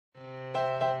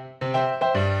Hi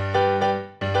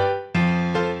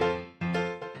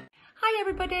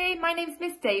everybody, my name's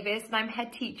Miss Davies and I'm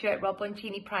head teacher at Rodbourne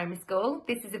Cheney Primary School.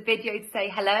 This is a video to say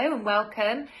hello and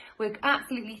welcome. We're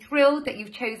absolutely thrilled that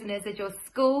you've chosen us as your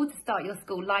school to start your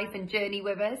school life and journey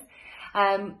with us.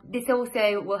 This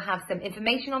also will have some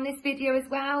information on this video as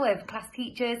well, of class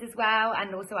teachers as well,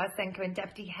 and also our Senko and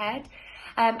Deputy Head.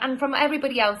 And from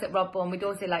everybody else at Rodbourne, we'd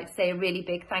also like to say a really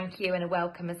big thank you and a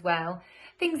welcome as well.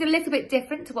 Things are a little bit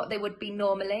different to what they would be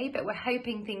normally, but we're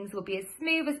hoping things will be as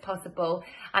smooth as possible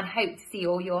and hope to see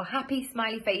all your happy,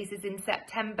 smiley faces in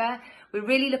September. We're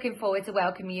really looking forward to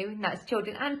welcome you, and that's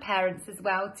children and parents as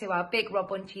well, to our big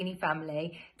Rodbourne Cheney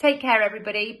family. Take care,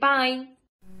 everybody. Bye.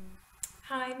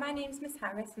 Hi, my name's Miss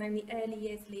Harris and I'm the Early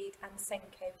Years Lead and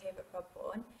Senko here at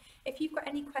Rodbourne. If you've got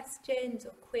any questions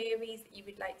or queries that you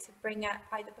would like to bring up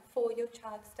either before your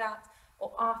child starts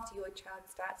or after your child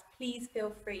starts, please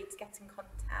feel free to get in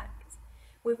contact.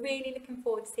 We're really looking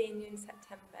forward to seeing you in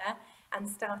September and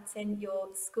starting your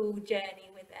school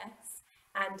journey with us,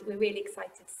 and we're really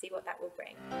excited to see what that will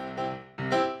bring.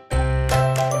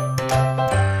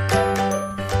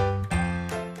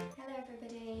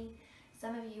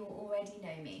 Some of you will already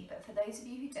know me, but for those of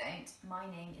you who don't, my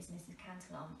name is Mrs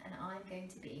Cantillon and I'm going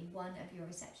to be one of your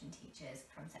reception teachers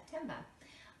from September.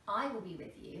 I will be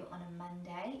with you on a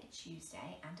Monday, a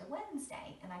Tuesday and a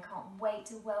Wednesday, and I can't wait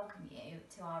to welcome you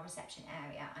to our reception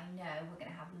area. I know we're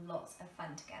going to have lots of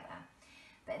fun together.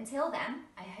 But until then,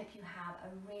 I hope you have a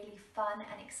really fun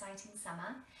and exciting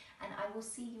summer, and I will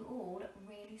see you all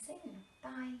really soon.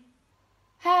 Bye.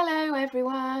 Hello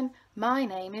everyone, my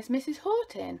name is Mrs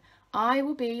Hawtin. I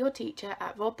will be your teacher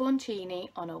at Rodbourne Cheney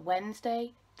on a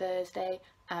Wednesday, Thursday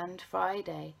and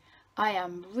Friday. I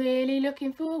am really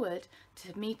looking forward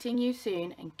to meeting you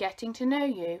soon and getting to know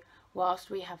you whilst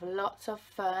we have lots of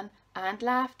fun and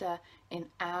laughter in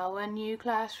our new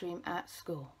classroom at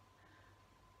school.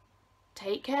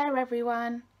 Take care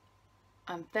everyone.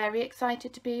 I'm very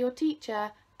excited to be your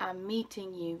teacher and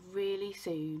meeting you really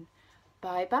soon.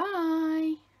 Bye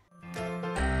bye.